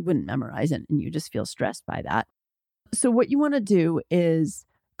all, you wouldn't memorize it and you just feel stressed by that. So what you want to do is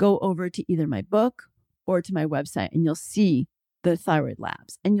go over to either my book or to my website and you'll see the thyroid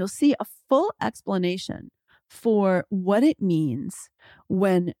labs and you'll see a full explanation for what it means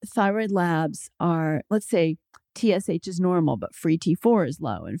when thyroid labs are, let's say, TSH is normal, but free T4 is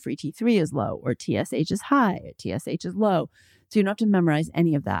low and free T3 is low, or TSH is high, or TSH is low. So you don't have to memorize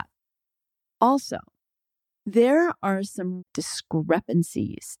any of that. Also, there are some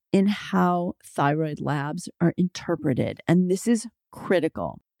discrepancies in how thyroid labs are interpreted, and this is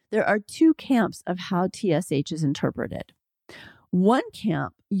critical. There are two camps of how TSH is interpreted. One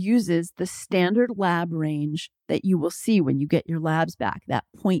camp uses the standard lab range that you will see when you get your labs back, that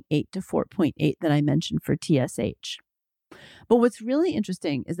 0.8 to 4.8 that I mentioned for TSH. But what's really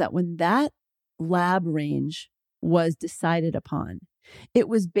interesting is that when that lab range was decided upon, it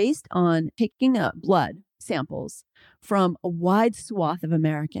was based on taking blood samples from a wide swath of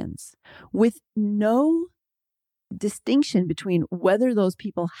Americans with no distinction between whether those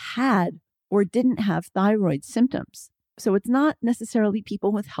people had or didn't have thyroid symptoms. So it's not necessarily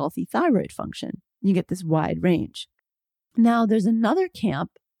people with healthy thyroid function. You get this wide range. Now, there's another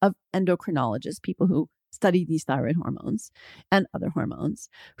camp of endocrinologists, people who study these thyroid hormones and other hormones,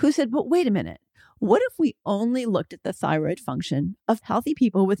 who said, but wait a minute, what if we only looked at the thyroid function of healthy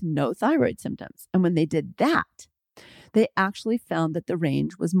people with no thyroid symptoms? And when they did that, they actually found that the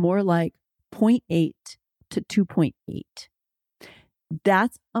range was more like 0.8 to 2.8.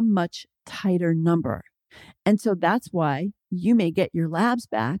 That's a much tighter number. And so that's why you may get your labs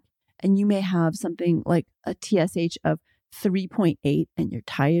back and you may have something like a TSH of 3.8 and you're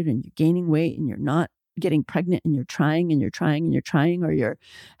tired and you're gaining weight and you're not getting pregnant and you're trying and you're trying and you're trying, or you're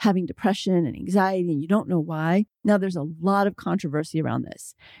having depression and anxiety and you don't know why. Now, there's a lot of controversy around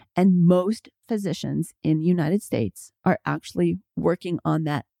this. And most physicians in the United States are actually working on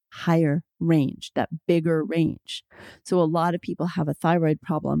that higher range, that bigger range. So a lot of people have a thyroid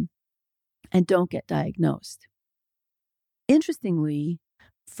problem and don't get diagnosed. Interestingly,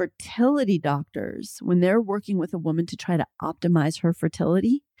 fertility doctors, when they're working with a woman to try to optimize her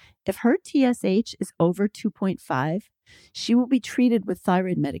fertility, if her TSH is over 2.5, she will be treated with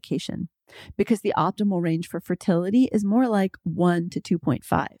thyroid medication because the optimal range for fertility is more like 1 to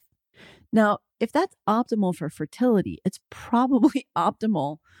 2.5. Now, if that's optimal for fertility, it's probably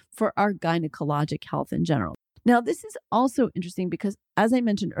optimal for our gynecologic health in general. Now, this is also interesting because, as I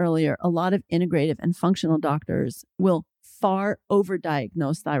mentioned earlier, a lot of integrative and functional doctors will far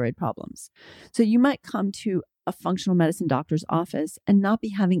overdiagnose thyroid problems. So you might come to a functional medicine doctor's office and not be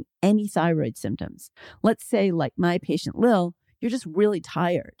having any thyroid symptoms. Let's say, like my patient Lil, you're just really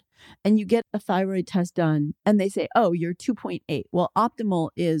tired and you get a thyroid test done and they say, oh, you're 2.8. Well, optimal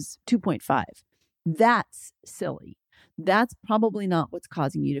is 2.5. That's silly. That's probably not what's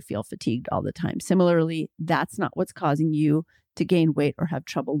causing you to feel fatigued all the time. Similarly, that's not what's causing you to gain weight or have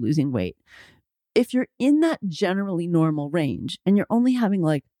trouble losing weight. If you're in that generally normal range and you're only having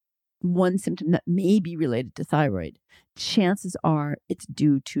like one symptom that may be related to thyroid, chances are it's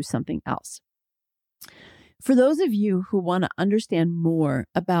due to something else. For those of you who want to understand more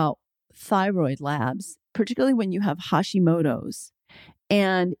about thyroid labs, particularly when you have Hashimoto's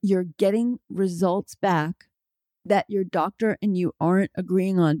and you're getting results back that your doctor and you aren't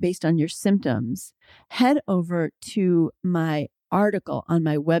agreeing on based on your symptoms, head over to my article on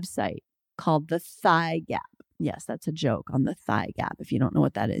my website called The Thigh Gap. Yes, that's a joke on the thigh gap. If you don't know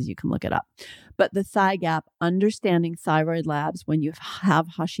what that is, you can look it up. But the thigh gap, understanding thyroid labs when you have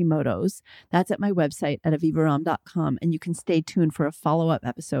Hashimoto's, that's at my website at avivaram.com. And you can stay tuned for a follow-up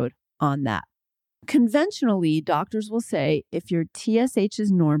episode on that. Conventionally, doctors will say if your TSH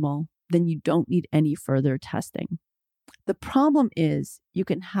is normal, then you don't need any further testing. The problem is you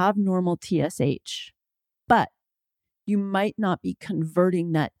can have normal TSH, but you might not be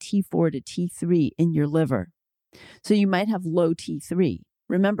converting that T4 to T3 in your liver. So you might have low T3.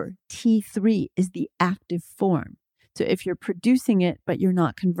 Remember, T3 is the active form. So if you're producing it, but you're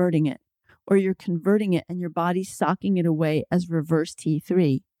not converting it, or you're converting it and your body's socking it away as reverse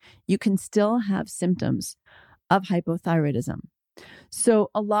T3, you can still have symptoms of hypothyroidism. So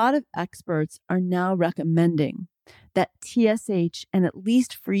a lot of experts are now recommending that TSH and at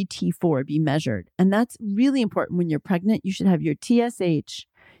least free T4 be measured. And that's really important when you're pregnant. You should have your TSH,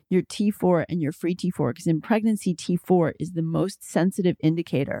 your T4, and your free T4, because in pregnancy, T4 is the most sensitive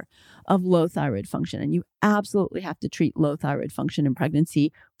indicator of low thyroid function. And you absolutely have to treat low thyroid function in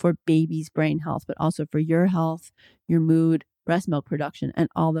pregnancy for baby's brain health, but also for your health, your mood, breast milk production, and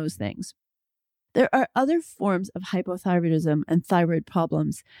all those things. There are other forms of hypothyroidism and thyroid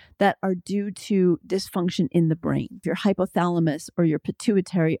problems that are due to dysfunction in the brain. If your hypothalamus or your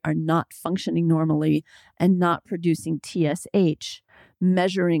pituitary are not functioning normally and not producing TSH,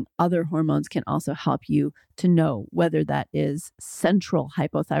 measuring other hormones can also help you to know whether that is central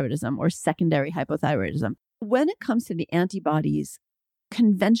hypothyroidism or secondary hypothyroidism. When it comes to the antibodies,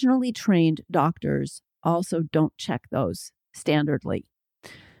 conventionally trained doctors also don't check those standardly.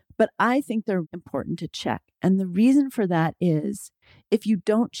 But I think they're important to check. And the reason for that is if you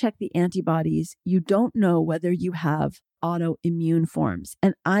don't check the antibodies, you don't know whether you have autoimmune forms.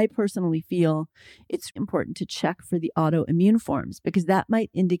 And I personally feel it's important to check for the autoimmune forms because that might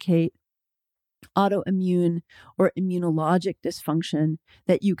indicate autoimmune or immunologic dysfunction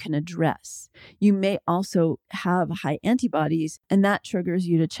that you can address. You may also have high antibodies, and that triggers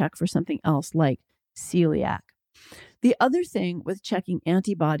you to check for something else like celiac. The other thing with checking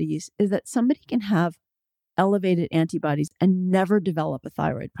antibodies is that somebody can have elevated antibodies and never develop a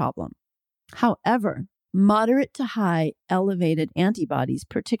thyroid problem. However, moderate to high elevated antibodies,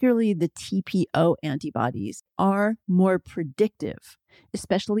 particularly the TPO antibodies, are more predictive,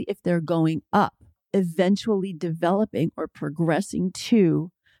 especially if they're going up, eventually developing or progressing to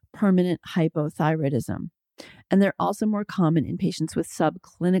permanent hypothyroidism. And they're also more common in patients with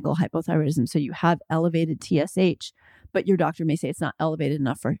subclinical hypothyroidism. So you have elevated TSH, but your doctor may say it's not elevated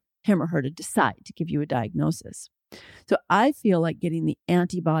enough for him or her to decide to give you a diagnosis. So I feel like getting the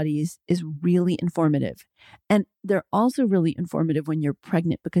antibodies is really informative. And they're also really informative when you're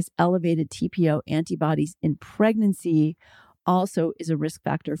pregnant because elevated TPO antibodies in pregnancy also is a risk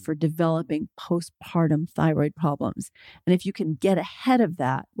factor for developing postpartum thyroid problems. And if you can get ahead of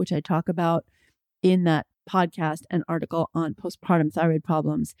that, which I talk about in that podcast and article on postpartum thyroid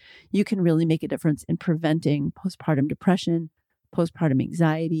problems, you can really make a difference in preventing postpartum depression, postpartum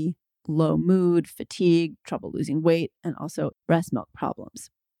anxiety, low mood, fatigue, trouble losing weight, and also breast milk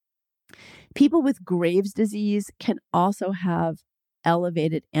problems. People with Graves' disease can also have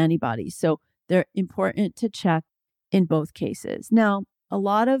elevated antibodies. So they're important to check in both cases. Now, a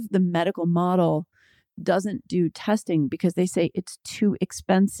lot of the medical model doesn't do testing because they say it's too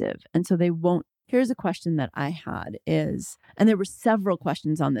expensive. And so they won't. Here's a question that I had is, and there were several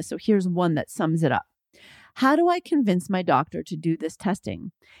questions on this. So here's one that sums it up. How do I convince my doctor to do this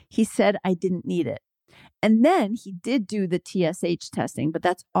testing? He said I didn't need it. And then he did do the TSH testing, but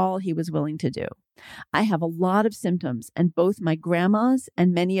that's all he was willing to do. I have a lot of symptoms, and both my grandmas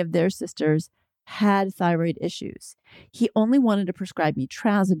and many of their sisters had thyroid issues. He only wanted to prescribe me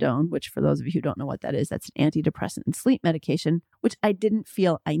trazodone, which for those of you who don't know what that is, that's an antidepressant and sleep medication, which I didn't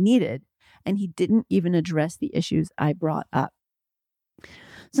feel I needed. And he didn't even address the issues I brought up.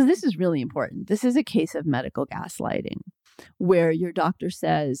 So this is really important. This is a case of medical gaslighting where your doctor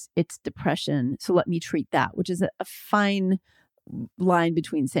says it's depression, so let me treat that, which is a fine line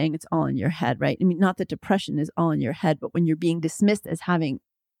between saying it's all in your head, right? I mean, not that depression is all in your head, but when you're being dismissed as having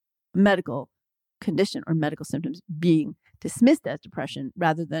a medical condition or medical symptoms being dismissed as depression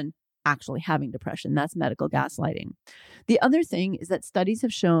rather than actually having depression, that's medical gaslighting. The other thing is that studies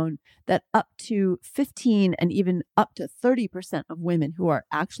have shown that up to 15 and even up to 30% of women who are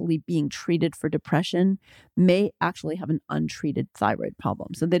actually being treated for depression may actually have an untreated thyroid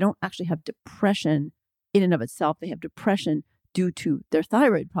problem. So they don't actually have depression in and of itself. They have depression due to their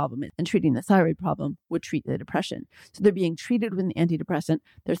thyroid problem, and treating the thyroid problem would treat the depression. So they're being treated with an antidepressant.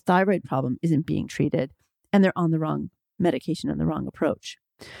 Their thyroid problem isn't being treated, and they're on the wrong medication and the wrong approach.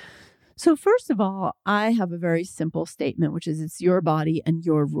 So first of all, I have a very simple statement, which is it's your body and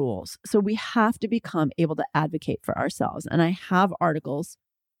your rules. So we have to become able to advocate for ourselves. And I have articles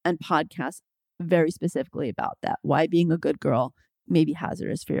and podcasts very specifically about that. Why being a good girl may be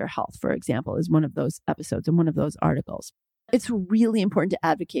hazardous for your health, for example, is one of those episodes and one of those articles. It's really important to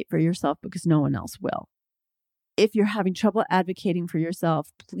advocate for yourself because no one else will. If you're having trouble advocating for yourself,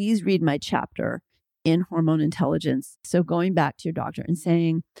 please read my chapter in Hormone Intelligence. So going back to your doctor and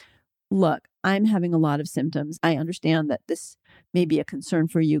saying, look, I'm having a lot of symptoms. I understand that this may be a concern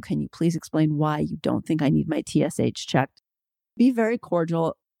for you. Can you please explain why you don't think I need my TSH checked? Be very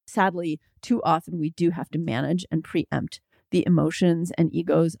cordial. Sadly, too often we do have to manage and preempt the emotions and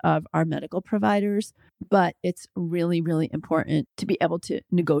egos of our medical providers, but it's really, really important to be able to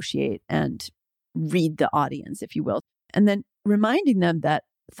negotiate and read the audience, if you will, and then reminding them that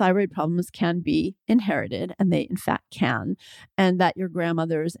thyroid problems can be inherited, and they in fact can, and that your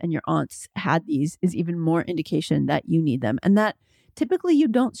grandmothers and your aunts had these is even more indication that you need them, and that typically you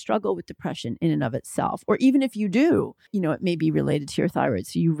don't struggle with depression in and of itself, or even if you do, it may be related to your thyroid,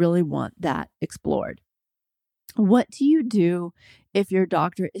 so you really want that explored. What do you do if your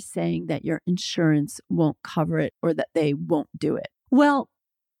doctor is saying that your insurance won't cover it or that they won't do it? Well,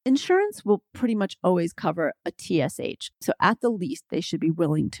 insurance will pretty much always cover a TSH. So at the least, they should be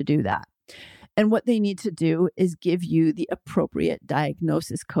willing to do that. And what they need to do is give you the appropriate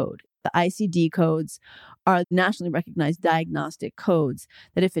diagnosis code. The ICD codes are nationally recognized diagnostic codes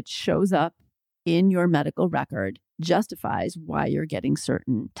that if it shows up in your medical record, justifies why you're getting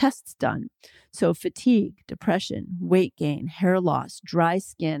certain tests done. So fatigue, depression, weight gain, hair loss, dry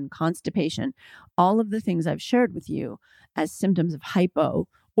skin, constipation, all of the things I've shared with you as symptoms of hypo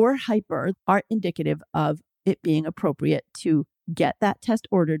or hyper are indicative of it being appropriate to get that test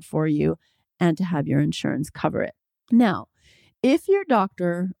ordered for you and to have your insurance cover it. Now, if your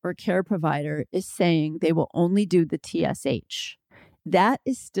doctor or care provider is saying they will only do the TSH, that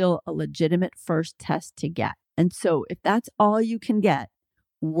is still a legitimate first test to get. And so if that's all you can get,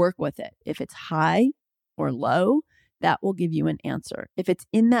 work with it. If it's high or low, that will give you an answer. If it's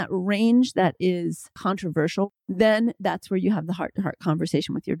in that range that is controversial, then that's where you have the heart-to-heart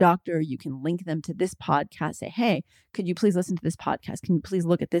conversation with your doctor. You can link them to this podcast. Say, hey, could you please listen to this podcast? Can you please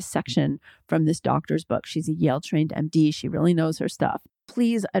look at this section from this doctor's book? She's a Yale-trained MD. She really knows her stuff.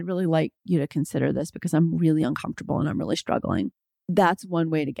 Please, I'd really like you to consider this because I'm really uncomfortable and I'm really struggling. That's one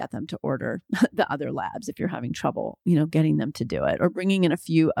way to get them to order the other labs if you're having trouble, getting them to do it, or bringing in a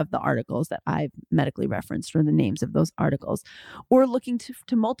few of the articles that I've medically referenced or the names of those articles, or looking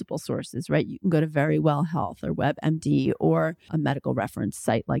to multiple sources, right? You can go to Verywell Health or WebMD or a medical reference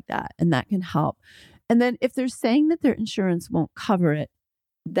site like that, and that can help. And then if they're saying that their insurance won't cover it,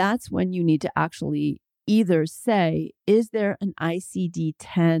 that's when you need to actually either say, is there an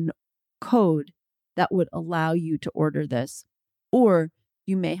ICD-10 code that would allow you to order this? Or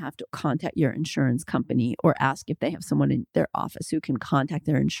you may have to contact your insurance company or ask if they have someone in their office who can contact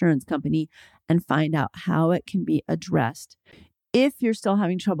their insurance company and find out how it can be addressed. If you're still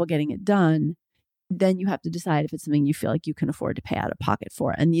having trouble getting it done, then you have to decide if it's something you feel like you can afford to pay out of pocket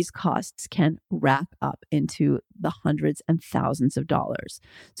for. And these costs can rack up into the hundreds and thousands of dollars.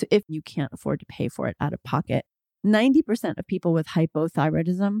 So if you can't afford to pay for it out of pocket, 90% of people with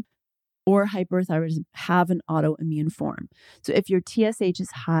hypothyroidism or hyperthyroidism have an autoimmune form. So if your TSH is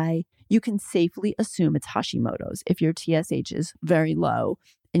high, you can safely assume it's Hashimoto's. If your TSH is very low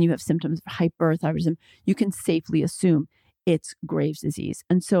and you have symptoms of hyperthyroidism, you can safely assume it's Graves' disease.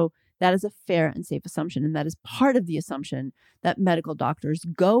 And so that is a fair and safe assumption. And that is part of the assumption that medical doctors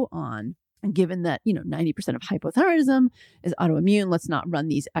go on. And given that, 90% of hypothyroidism is autoimmune, let's not run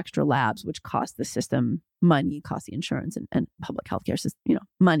these extra labs, which cost the system money, cost the insurance and public healthcare system,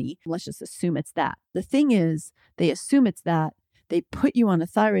 money. Let's just assume it's that. The thing is, they assume it's that. They put you on a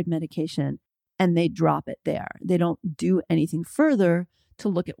thyroid medication and they drop it there. They don't do anything further to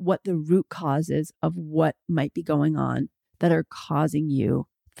look at what the root causes of what might be going on that are causing you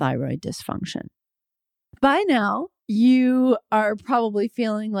thyroid dysfunction. By now, you are probably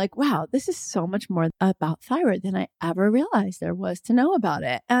feeling like, wow, this is so much more about thyroid than I ever realized there was to know about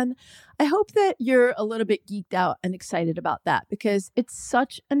it. And I hope that you're a little bit geeked out and excited about that because it's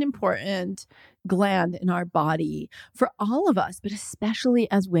such an important gland in our body for all of us, but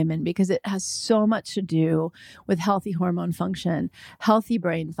especially as women, because it has so much to do with healthy hormone function, healthy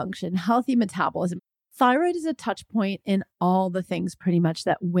brain function, healthy metabolism. Thyroid is a touch point in all the things pretty much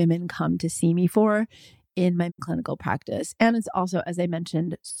that women come to see me for in my clinical practice. And it's also, as I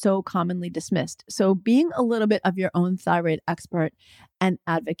mentioned, so commonly dismissed. So being a little bit of your own thyroid expert and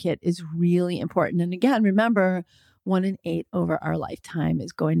advocate is really important. And again, remember, 1 in 8 over our lifetime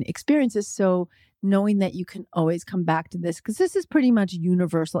is going to experience this. So knowing that you can always come back to this, because this is pretty much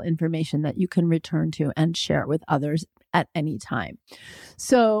universal information that you can return to and share with others at any time.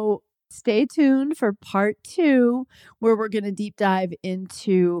 So stay tuned for part 2, where we're going to deep dive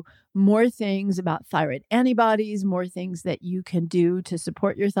into more things about thyroid antibodies, more things that you can do to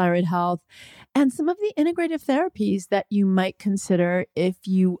support your thyroid health, and some of the integrative therapies that you might consider if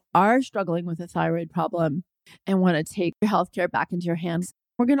you are struggling with a thyroid problem and want to take your healthcare back into your hands.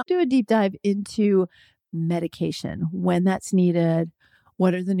 We're going to do a deep dive into medication, when that's needed,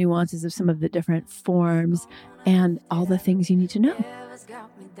 what are the nuances of some of the different forms, and all the things you need to know.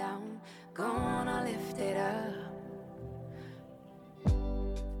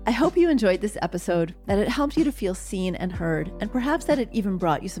 I hope you enjoyed this episode, that it helped you to feel seen and heard, and perhaps that it even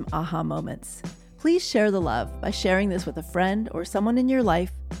brought you some aha moments. Please share the love by sharing this with a friend or someone in your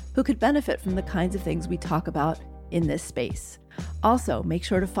life who could benefit from the kinds of things we talk about in this space. Also, make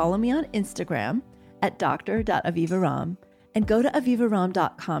sure to follow me on Instagram at dr.avivaram and go to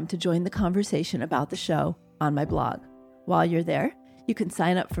avivaram.com to join the conversation about the show on my blog. While you're there, you can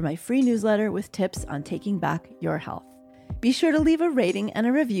sign up for my free newsletter with tips on taking back your health. Be sure to leave a rating and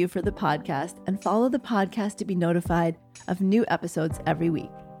a review for the podcast and follow the podcast to be notified of new episodes every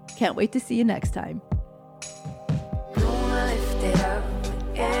week. Can't wait to see you next time.